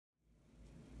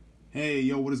Hey,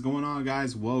 yo, what is going on,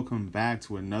 guys? Welcome back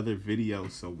to another video.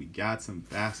 So we got some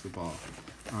basketball.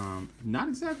 Not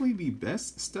exactly the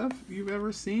best stuff you've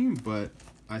ever seen, but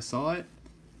I saw it,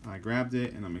 I grabbed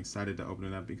it, and I'm excited to open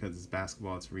it up because it's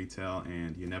basketball, it's retail,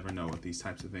 and you never know with these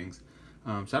types of things.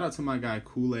 Shout out to my guy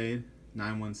Kool-Aid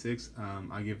 916.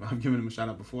 I've given him a shout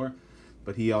out before,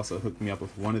 but he also hooked me up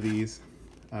with one of these.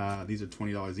 These are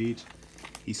 $20 each.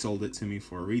 He sold it to me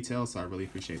for retail, so I really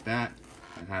appreciate that.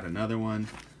 I had another one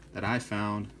that I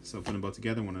found, so putting them both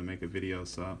together, wanted to make a video.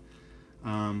 So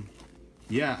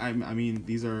yeah, I mean,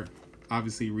 these are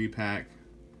obviously repack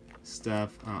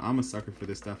stuff. I'm a sucker for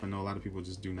this stuff. I know a lot of people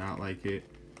just do not like it,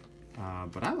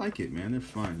 but I like it, man. They're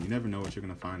fun. You never know what you're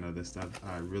gonna find out of this stuff.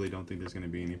 I really don't think there's gonna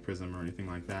be any prism or anything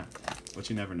like that, but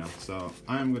you never know. So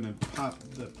I'm gonna pop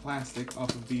the plastic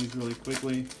off of these really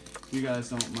quickly. If you guys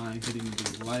don't mind hitting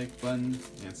the like button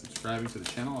and subscribing to the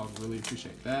channel, I'll really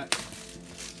appreciate that.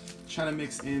 Trying to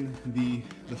mix in the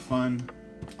fun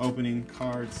opening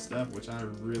card stuff, which I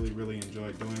really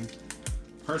enjoy doing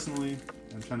personally.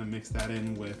 I'm trying to mix that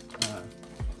in with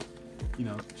you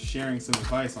know, sharing some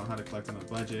advice on how to collect on a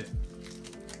budget.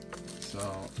 So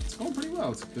it's going pretty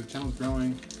well. The channel's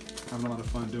growing, having a lot of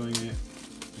fun doing it,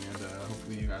 and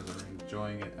hopefully you guys are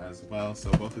enjoying it as well. So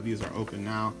both of these are open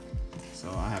now, so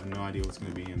I have no idea what's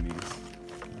going to be in these.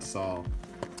 I saw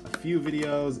a few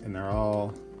videos and they're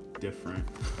all different.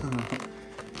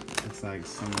 It's like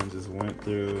someone just went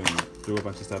through and threw a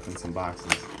bunch of stuff in some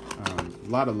boxes. A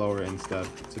lot of lower end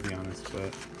stuff, to be honest,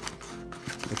 but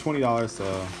for $20, so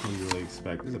what do you really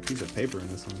expect? There's a piece of paper in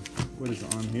this one. What is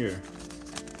on here?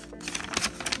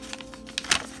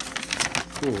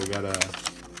 Cool, we got a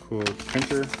cool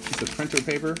printer, piece of printer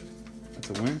paper.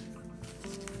 That's a win.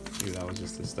 Maybe that was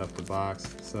just to stuff the box.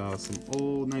 So some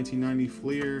old 1990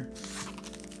 Fleer.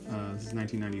 This is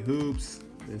 1990 hoops.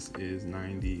 This is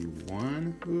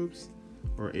 91 hoops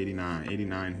or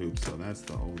 89 hoops, so that's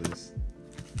the oldest.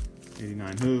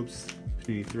 89 hoops.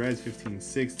 Panini Threads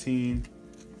 15-16.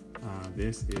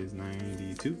 This is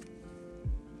 92.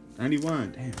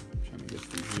 91. Damn, I'm trying to get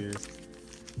these years.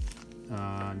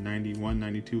 91,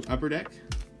 92 Upper Deck.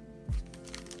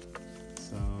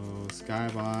 So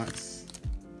Skybox.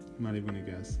 I'm not even gonna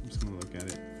guess. I'm just gonna look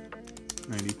at it.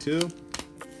 92.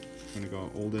 I'm gonna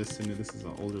go oldest, and this is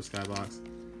an older Skybox.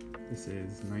 This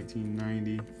is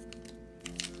 1990,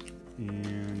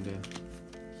 and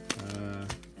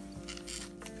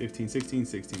 15, 16,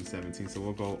 16, 17. So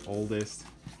we'll go oldest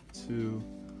to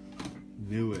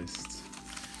newest.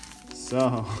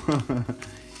 So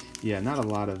yeah, not a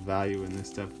lot of value in this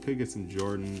stuff. Could get some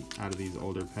Jordan out of these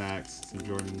older packs, some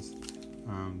Jordans.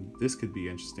 This could be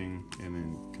interesting, and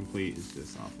then complete is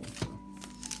just awful. So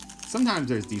sometimes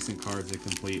there's decent cards at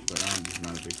complete, but I'm just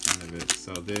not a big fan of it.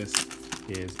 So this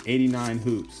is 89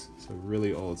 hoops, so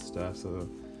really old stuff. So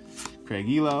Craig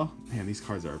Elo, man, these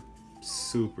cards are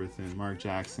super thin. Mark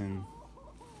Jackson,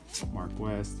 Mark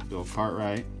West, Bill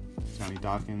Cartwright, Johnny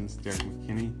Dawkins, Derek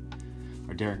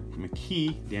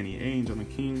McKee, Danny Ainge on the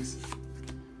Kings,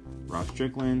 Rob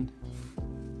Strickland,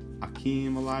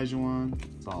 Akeem Olajuwon,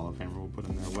 it's all of him. We'll put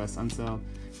in there. Wes Unseld,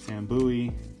 Sam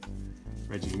Bowie,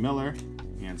 Reggie Miller,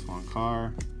 Antoine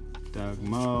Carr, Doug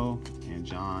Moe, and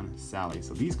John Sally.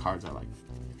 So these cards are like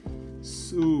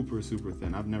super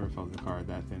thin. I've never felt a card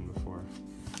that thin before.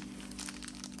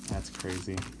 That's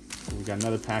crazy. So we got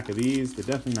another pack of these. They're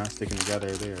definitely not sticking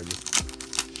together. They are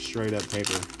just straight up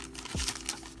paper.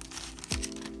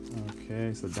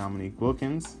 Okay, so Dominique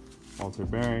Wilkins, Walter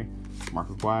Berry, Mark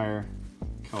McGuire,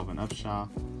 Kelvin Upshaw,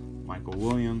 Michael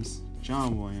Williams,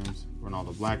 John Williams,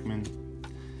 Ronaldo Blackman,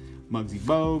 Muggsy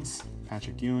Bogues,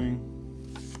 Patrick Ewing,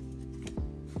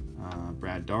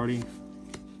 Brad Daugherty,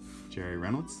 Jerry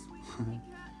Reynolds,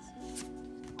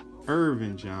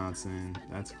 Irvin Johnson,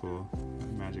 that's cool,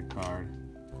 Magic card,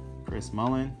 Chris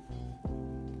Mullin.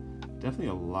 Definitely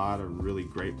a lot of really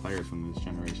great players from this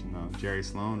generation though. Jerry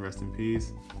Sloan, rest in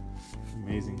peace,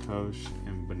 amazing coach,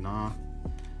 and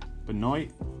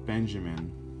Benoit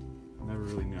Benjamin. I never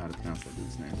really knew how to pronounce that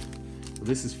dude's name. So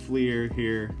this is Fleer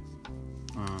here.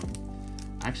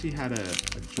 I actually had a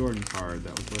Jordan card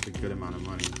that was worth a good amount of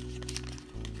money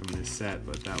from this set,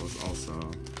 but that was also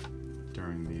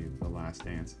during the Last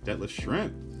Dance. Detlef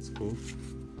Shrimp, that's cool.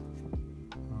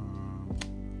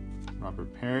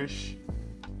 Robert Parrish,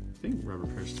 I think Robert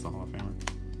Parrish is the Hall of Famer.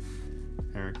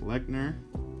 Eric Lechner,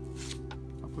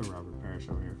 I'll put Robert Parrish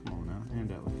over here, come on now, and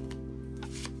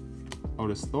Detlef.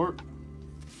 Otis Thorpe,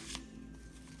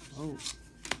 oh,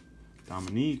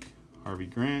 Dominique, Harvey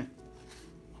Grant,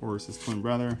 Horace's twin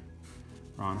brother,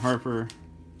 Ron Harper,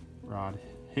 Rod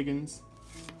Higgins,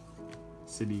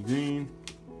 Sidney Green,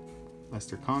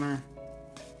 Lester Connor,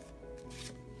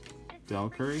 Del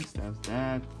Curry, Steph's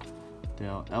dad.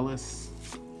 Dale Ellis.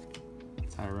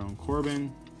 Tyrone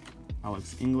Corbin.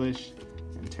 Alex English.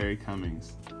 And Terry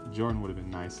Cummings. Jordan would have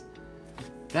been nice.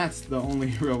 That's the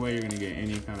only real way you're going to get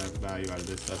any kind of value out of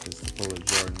this stuff is to pull a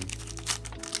Jordan.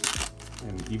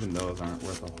 And even those aren't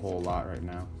worth a whole lot right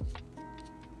now.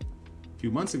 A few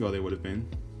months ago, they would have been.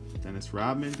 Dennis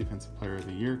Rodman, Defensive Player of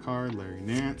the Year card. Larry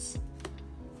Nance.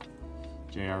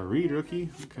 J.R. Reed, rookie.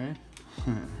 Okay.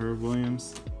 Herb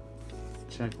Williams.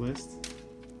 Checklist.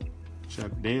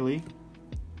 Chuck Daly.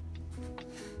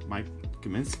 Mike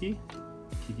Kaminsky.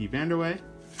 Kiki Vanderway.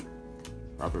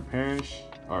 Robert Parrish.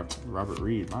 Or Robert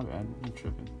Reed, my bad. I'm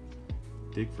tripping.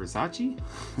 Dick Versace.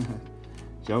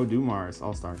 Joe Dumars,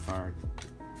 All-Star card.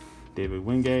 David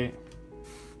Wingate.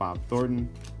 Bob Thornton.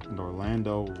 And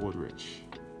Orlando Woolrich.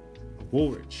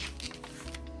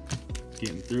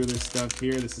 Getting through this stuff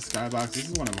here. This is Skybox. This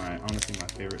is one of my, honestly, my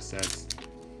favorite sets.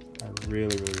 I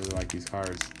really like these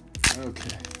cards.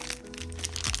 Okay.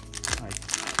 I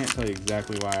can't tell you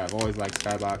exactly why. I've always liked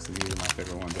Skybox, and these are my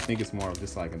favorite ones. I think it's more of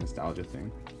just like a nostalgia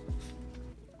thing.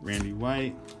 Randy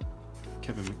White,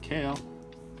 Kevin McHale,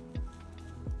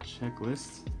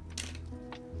 Checklist,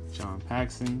 John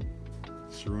Paxson,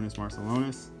 Sharunas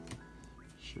Marcelonis.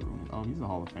 Oh, he's a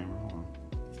Hall of Famer. Hold on.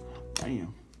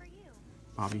 Damn.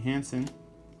 Bobby Hansen,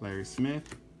 Larry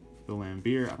Smith, Bill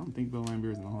Laimbeer. I don't think Bill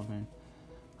Laimbeer is in the Hall of Fame.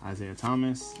 Isaiah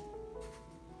Thomas,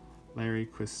 Larry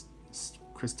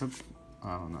Christoph.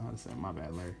 I don't know how to say it. My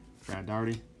bad, Larry. Brad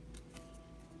Daugherty,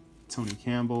 Tony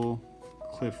Campbell.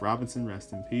 Cliff Robinson,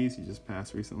 rest in peace. He just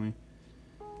passed recently.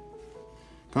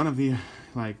 Kind of the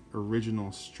like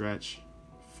original stretch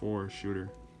 4 shooter.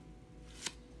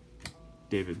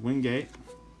 David Wingate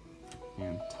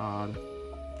and Todd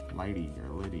Liddy.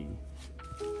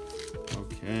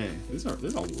 Okay, there's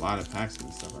a lot of packs of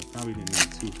this stuff. I probably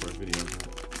didn't need 2 for a video,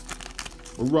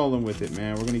 but we're rolling with it,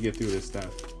 man. We're gonna get through this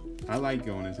stuff. I like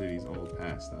going into these old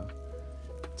packs stuff.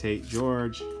 Tate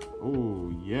George.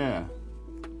 Oh yeah.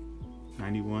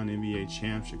 91 NBA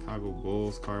champ, Chicago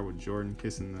Bulls card with Jordan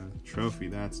kissing the trophy.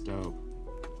 That's dope.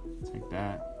 Take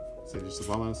that. Cedric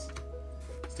Ceballos.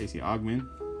 Stacey Augmon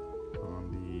on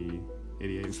the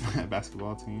 88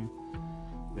 basketball team.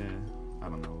 I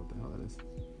don't know what the hell that is.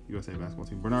 USA basketball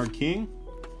team. Bernard King.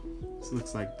 This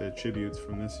looks like the tributes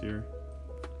from this year.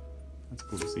 That's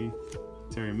cool to see.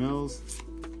 Terry Mills.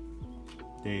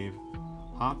 Dave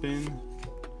Hoppin.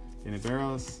 Danny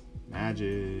Barros.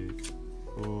 Magic.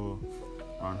 Cool.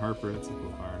 Ron Harper, that's a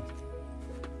cool card.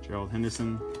 Gerald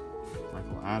Henderson,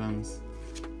 Michael Adams,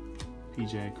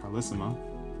 PJ Carlissimo.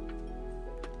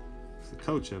 He's the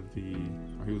coach of he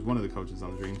was one of the coaches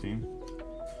on the Dream Team.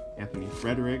 Anthony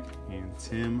Frederick and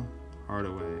Tim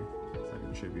Hardaway. It's like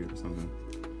a tribute or something.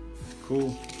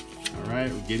 Cool. All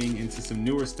right, we're getting into some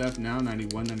newer stuff now.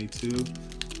 91, 92.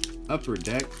 Upper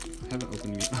Deck. I haven't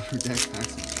opened any Upper Deck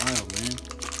packs in a while, man.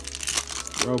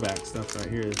 Throwback stuff right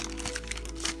here.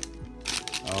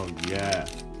 Oh yeah,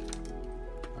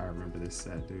 I remember this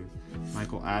set, dude.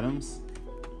 Michael Adams,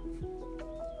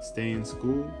 Stay in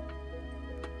School,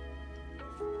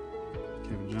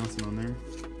 Kevin Johnson on there,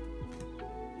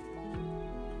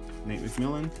 Nate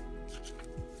McMillan,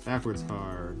 backwards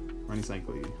card, Ronnie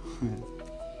Cycli,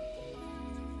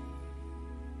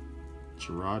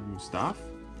 Gerard Mustaf,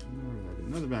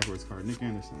 another backwards card, Nick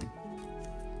Anderson,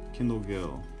 Kendall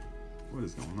Gill. What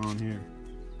is going on here?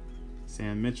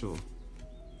 Sam Mitchell.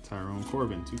 Tyrone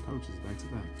Corbin, 2 coaches back to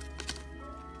back.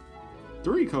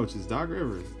 3 coaches, Doc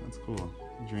Rivers. That's cool.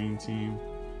 Dream Team.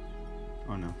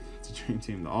 Oh no, it's a Dream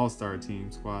Team. The All-Star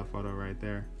Team squad photo right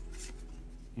there.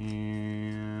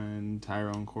 And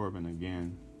Tyrone Corbin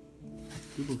again.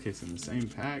 Duplicates in the same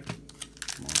pack.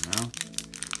 Come on now.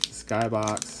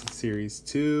 Skybox Series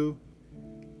 2.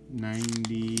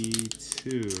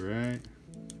 92, right?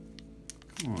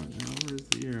 Come on now, where's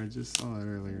the year? I just saw it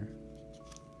earlier.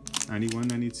 91,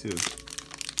 92.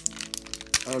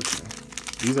 Okay.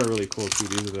 These are really cool too.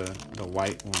 These are the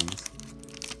white ones.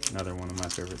 Another one of my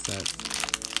favorite sets.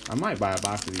 I might buy a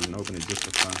box of these and open it just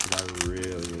for fun because I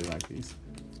really like these.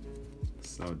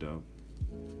 So dope.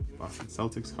 Boston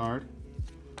Celtics card.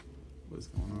 What's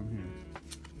going on here?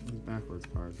 These backwards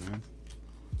cards, man.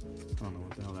 I don't know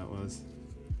what the hell that was.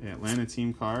 The Atlanta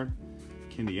team card.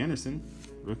 Kendi Anderson,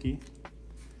 rookie.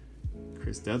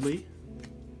 Chris Dudley.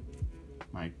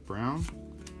 Mike Brown,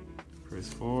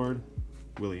 Chris Ford,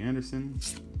 Willie Anderson.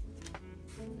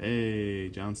 Hey,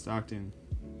 John Stockton,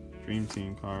 Dream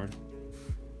Team card.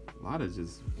 A lot of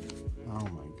just, oh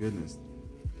my goodness.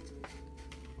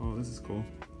 Oh, this is cool.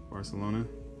 Barcelona.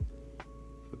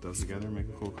 Put those together, make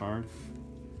a cool card.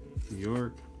 New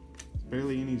York.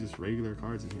 Barely any just regular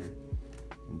cards in here.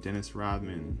 And Dennis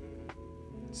Rodman,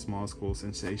 small school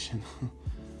sensation.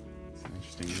 It's an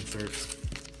interesting insert.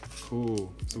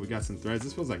 Cool. So we got some threads.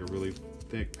 This feels like a really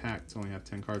thick pack to only have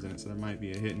 10 cards in it, so there might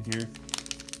be a hit in here.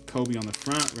 Kobe on the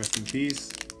front, rest in peace.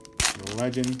 The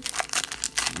legend,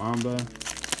 Mamba.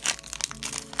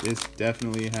 This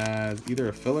definitely has either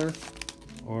a filler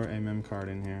or a mem card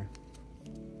in here.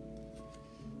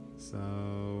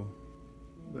 So,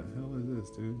 what the hell is this,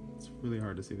 dude? It's really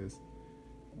hard to see this.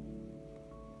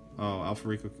 Oh,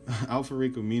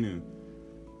 Alfarico Minu.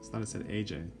 I thought it said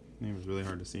AJ. Name was really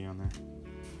hard to see on there.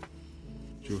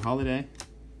 Drew Holiday.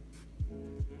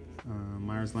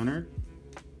 Myers Leonard.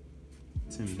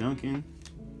 Tim Duncan.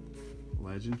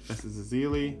 Legend. Festus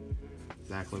Ezeli.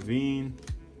 Zach LaVine.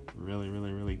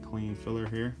 Really clean filler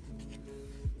here.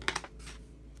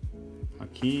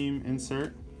 Hakeem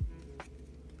insert.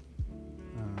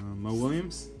 Mo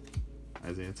Williams.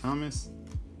 Isaiah Thomas.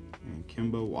 And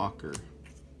Kemba Walker.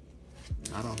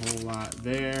 Not a whole lot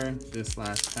there. This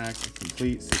last pack is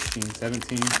complete.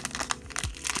 16-17.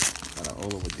 Got an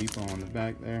Oladipo on the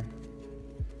back there.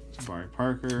 Jabari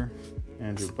Parker.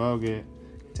 Andrew Bogut.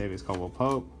 Tavius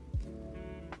Caldwell-Pope.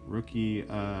 Rookie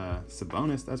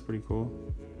Sabonis. That's pretty cool.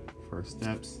 First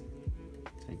steps.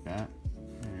 Take that.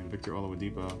 And Victor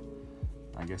Oladipo.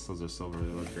 I guess those are silver.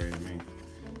 They look great to me.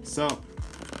 So,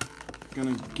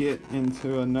 gonna get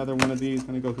into another one of these.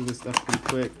 Gonna go through this stuff pretty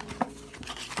quick.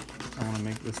 I want to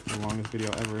make this the longest video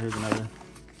ever. Here's another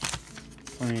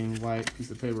plain white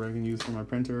piece of paper I can use for my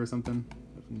printer or something.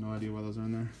 I have no idea why those are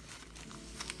in there.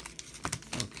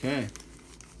 Okay.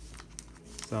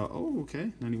 So, oh,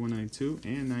 okay. 91, 92,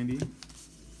 and 90.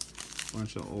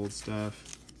 Bunch of old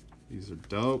stuff. These are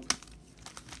dope.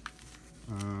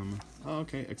 Oh,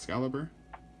 okay. Excalibur.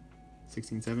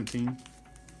 16, 17.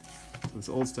 So this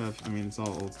old stuff, I mean, it's all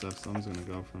old stuff, so I'm just going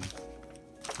to go from...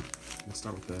 We'll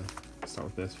start with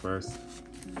this first,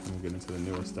 and we'll get into the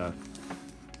newer stuff.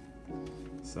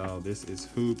 So this is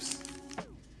Hoops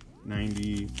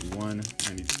 91,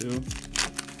 92.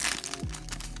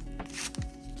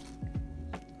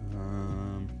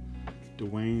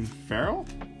 Dwayne Farrell?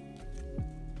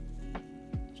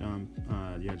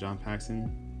 John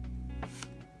Paxson.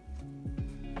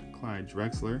 Clyde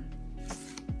Drexler.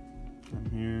 From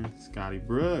here, Scotty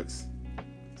Brooks.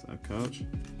 What's up, coach?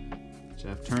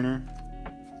 Jeff Turner.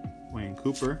 Wayne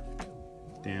Cooper,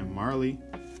 Dan Marley,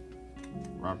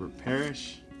 Robert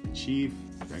Parrish, Chief,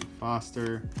 Greg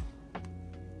Foster,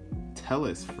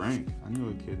 Tellis Frank. I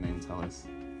knew a kid named Tellis.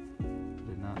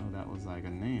 Did not know that was like a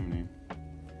name.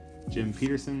 Jim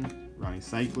Peterson, Ronnie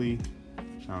Cycli,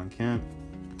 Sean Kemp,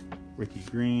 Ricky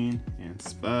Green, and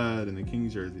Spud in the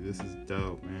Kings jersey. This is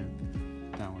dope, man.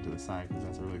 Put that one to the side because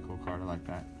that's a really cool card. I like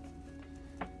that.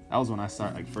 That was when I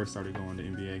first started going to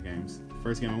NBA games.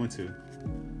 First game I went to.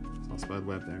 Spud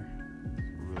Webb there.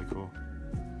 Really cool.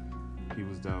 He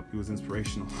was dope. He was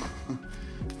inspirational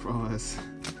for all us.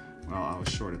 Well, I was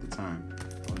short at the time.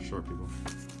 All the short people.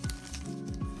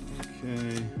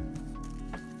 Okay.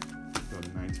 Go to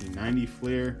 1990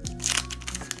 Flair.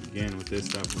 Again, with this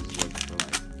stuff, was looking for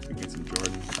like, to get some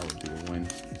Jordan. That would be a win.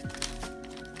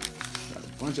 Got a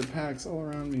bunch of packs all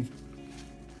around me.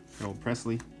 Harold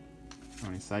Presley.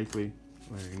 Ronnie Cycli.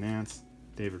 Larry Nance.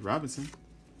 David Robinson.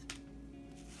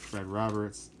 Fred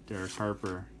Roberts, Derek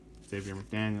Harper, Xavier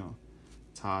McDaniel,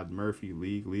 Todd Murphy,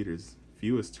 league leaders.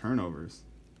 Fewest turnovers.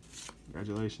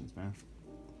 Congratulations, man.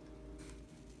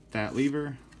 Thad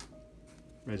Lever,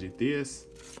 Reggie Theus,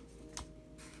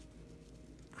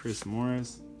 Chris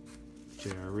Morris,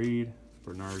 J.R. Reed,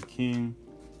 Bernard King,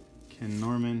 Ken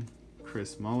Norman,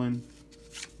 Chris Mullen,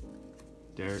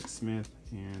 Derek Smith,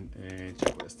 and a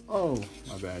checklist. Oh,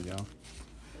 my bad, y'all.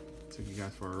 Took you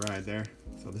guys for a ride there.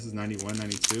 So this is 91,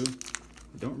 92.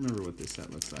 I don't remember what this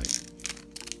set looks like.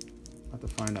 I'll have to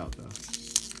find out though.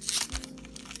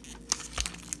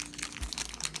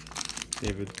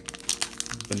 David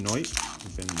Benoit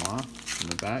in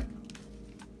the back.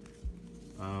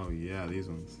 Oh yeah, these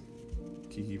ones.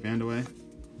 Kiki Vandeweghe.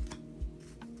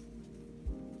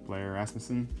 Blair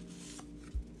Rasmussen.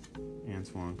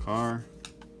 Antoine Carr.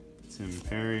 Tim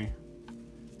Perry.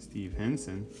 Steve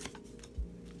Henson.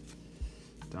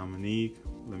 Dominique,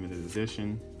 limited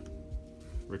edition.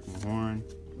 Rick Mahorn,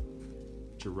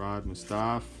 Gerard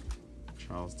Mustaf,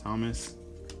 Charles Thomas,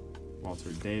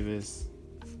 Walter Davis,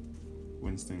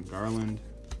 Winston Garland,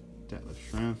 Detlef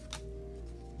Schrempf,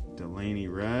 Delaney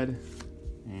Red,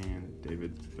 and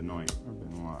David Benoit. Or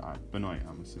Benoit,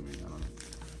 I'm assuming. I don't know.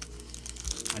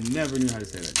 I never knew how to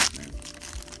say that name.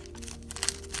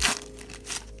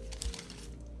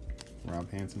 Rob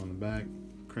Hanson on the back.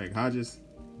 Craig Hodges.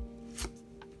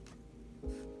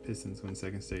 Pistons win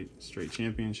second straight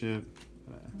championship.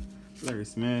 Larry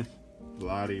Smith,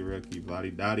 Vlade rookie,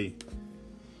 Vlade Dottie.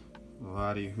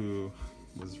 Vlade, who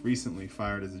was recently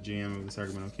fired as the GM of the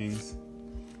Sacramento Kings.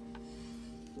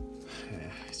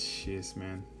 Jeez,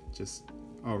 man.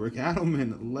 Rick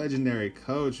Adelman, legendary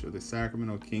coach of the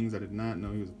Sacramento Kings. I did not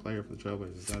know he was a player for the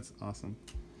Trailblazers. That's awesome.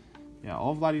 Yeah,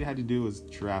 all Vlade had to do was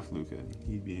draft Luka.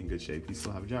 He'd be in good shape. He'd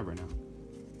still have a job right now.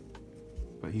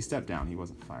 But he stepped down. He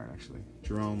wasn't fired, actually.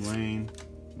 Jerome Lane,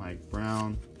 Mike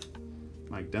Brown,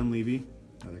 Mike Dunleavy,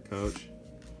 another coach.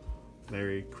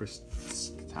 Larry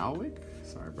Kristallwick,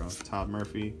 sorry, bro. Todd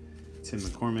Murphy, Tim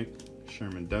McCormick,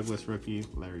 Sherman Douglas, rookie.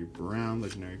 Larry Brown,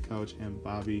 legendary coach. And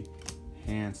Bobby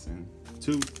Hansen.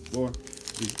 2 more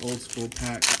these old school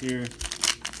packs here.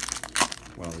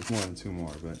 Well, there's more than 2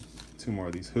 more, but 2 more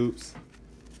of these hoops.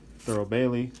 Thurl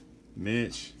Bailey,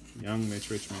 Mitch, young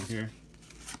Mitch Richmond here.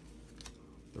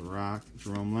 The Rock,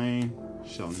 Jerome Lane,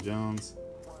 Shelton Jones,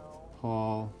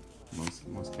 Paul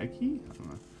Moskeki, I don't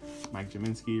know. Mike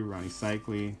Jaminski, Ronnie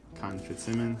Cycli, Cotton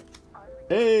Fitzsimmons.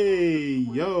 Hey,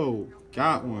 yo,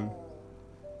 got one.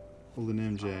 Holding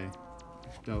MJ.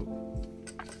 Dope.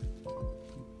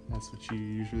 That's what you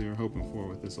usually are hoping for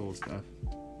with this old stuff.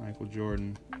 Michael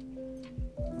Jordan.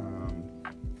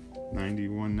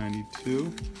 91,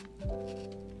 92.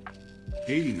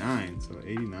 89. So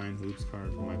 89 hoops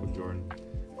card for Michael Jordan.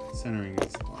 Centering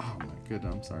is, oh my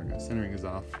goodness, I'm sorry guys. Centering is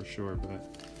off for sure,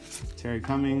 but Terry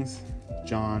Cummings,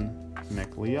 John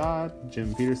McLeod,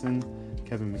 Jim Peterson,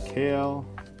 Kevin McHale,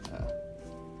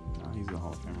 no, he's a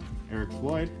Hall of Famer. Eric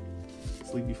Floyd,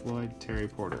 Sleepy Floyd, Terry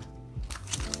Porter.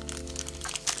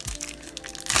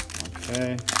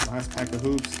 Okay, last pack of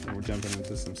hoops, and we're jumping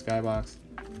into some Skybox,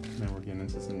 and then we're getting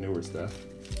into some newer stuff.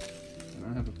 And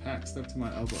I have a pack stuck to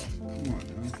my elbow. Come on,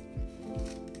 now.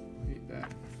 I hate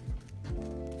that.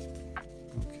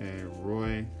 Okay,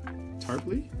 Roy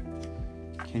Tarpley,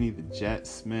 Kenny the Jet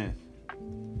Smith,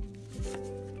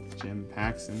 Jim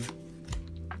Paxson,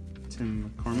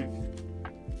 Tim McCormick,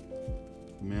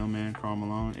 Mailman Karl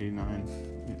Malone,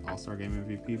 89 All-Star Game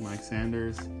MVP, Mike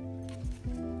Sanders,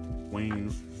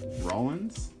 Wayne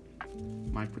Rollins,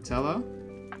 Mike Fratello,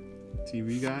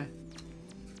 TV guy,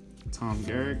 Tom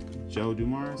Garrick, Joe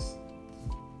Dumars.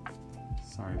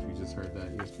 Sorry if you just heard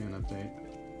that ESPN update.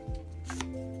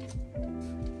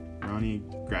 Ronnie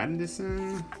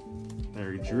Grandison,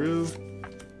 Larry Drew,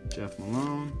 Jeff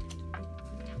Malone,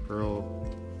 Pearl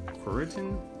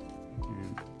Corrigan,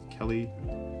 and Kelly,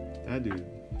 that dude,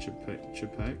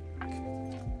 Chapek.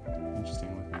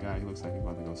 Interesting looking guy. He looks like he's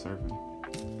about to go surfing.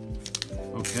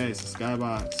 Okay, so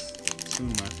Skybox, 2 of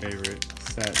my favorite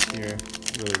sets here.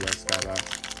 Really love Skybox.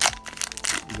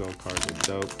 These old cards are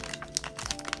dope.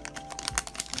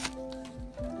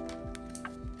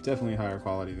 Definitely higher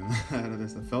quality than that.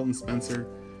 There's a Felton Spencer,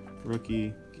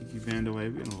 rookie, Kiki Vandeweghe. We're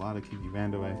getting a lot of Kiki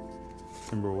Vandeweghe.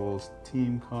 Timberwolves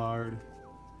team card.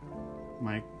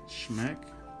 Mike Schmeck,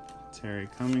 Terry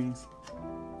Cummings,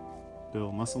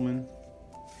 Bill Musselman,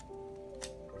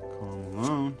 Karl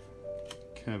Malone,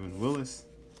 Kevin Willis,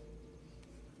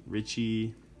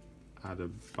 Richie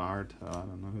Adebarta, I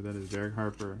don't know who that is, Derek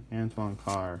Harper, Antoine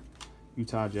Carr,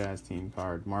 Utah Jazz team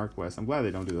card, Mark West. I'm glad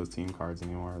they don't do those team cards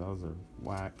anymore. Those are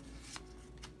whack.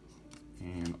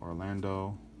 And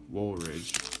Orlando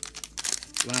Woolridge.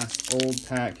 Last old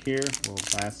pack here. Well,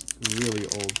 last really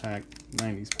old pack,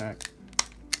 90s pack.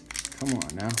 Come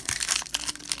on now.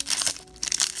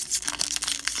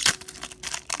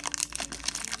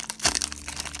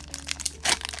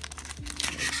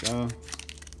 There we go.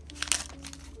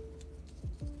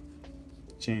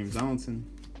 James Donaldson,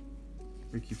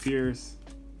 Ricky Pierce,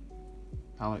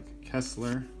 Alec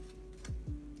Kessler,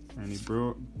 Randy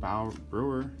Brewer,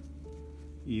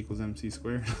 E equals MC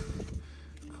squared.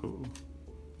 Cool.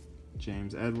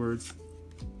 James Edwards,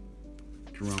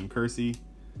 Jerome Kersey,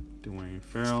 Dwayne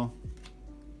Farrell,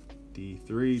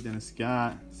 D3, Dennis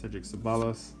Scott, Cedric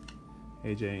Ceballos,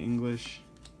 AJ English,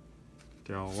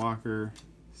 Darrell Walker,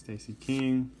 Stacey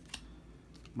King,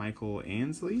 Michael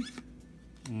Ansley,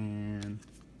 and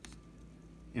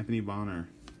Anthony Bonner.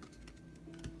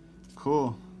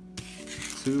 Cool.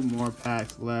 2 more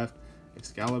packs left.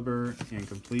 Excalibur and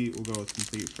Complete. We'll go with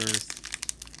Complete first.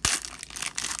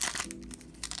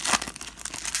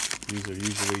 These are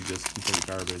usually just complete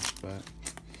garbage, but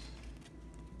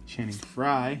Channing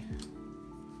Frye,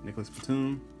 Nicholas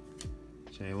Batum,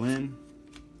 Jay Lynn,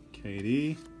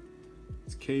 KD.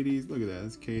 It's KD's, look at that.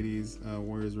 It's KD's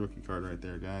Warriors rookie card right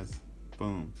there, guys.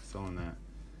 Boom, selling that.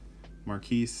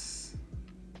 Maurice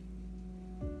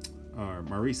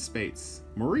Spates.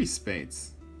 Maurice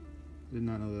Spates. I did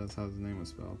not know that's how his name was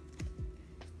spelled.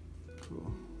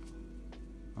 Cool.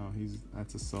 Oh,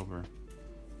 that's a silver.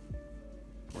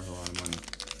 Worth a lot of money.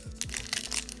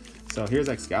 So here's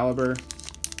Excalibur.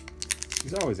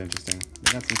 These are always interesting.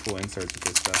 They got some cool inserts with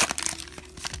this stuff.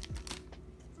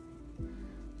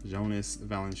 Jonas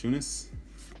Valanciunas.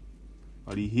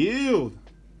 Buddy Hield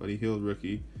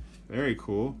rookie. Very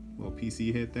cool. Little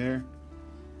PC hit there.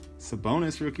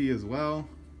 Sabonis rookie as well.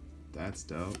 That's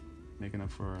dope. Making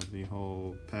up for the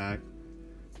whole pack.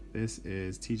 This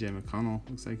is TJ McConnell.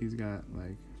 Looks like he's got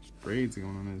like braids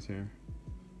going on in his hair.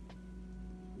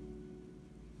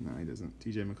 No, he doesn't.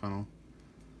 TJ McConnell.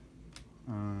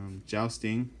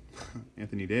 Jousting.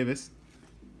 Anthony Davis.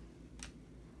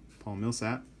 Paul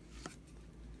Millsap.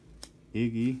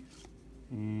 Iggy.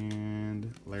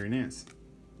 And Larry Nance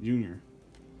Jr.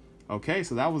 Okay,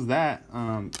 so that was that.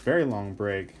 Very long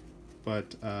break,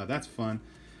 but that's fun.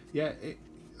 Yeah,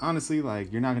 honestly,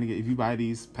 like, you're not gonna get, if you buy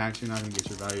these packs, you're not gonna get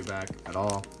your value back at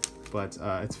all. But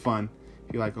it's fun.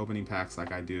 If you like opening packs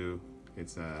like I do,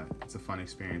 it's a fun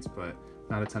experience, but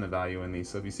not a ton of value in these.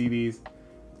 So if you see these,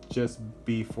 just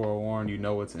be forewarned. You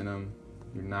know what's in them.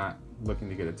 You're not looking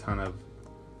to get a ton of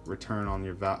return on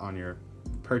your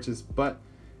purchase, but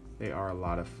they are a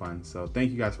lot of fun. So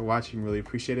thank you guys for watching. Really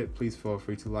appreciate it. Please feel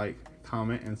free to like,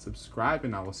 comment, and subscribe,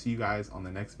 and I will see you guys on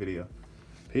the next video.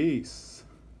 Peace.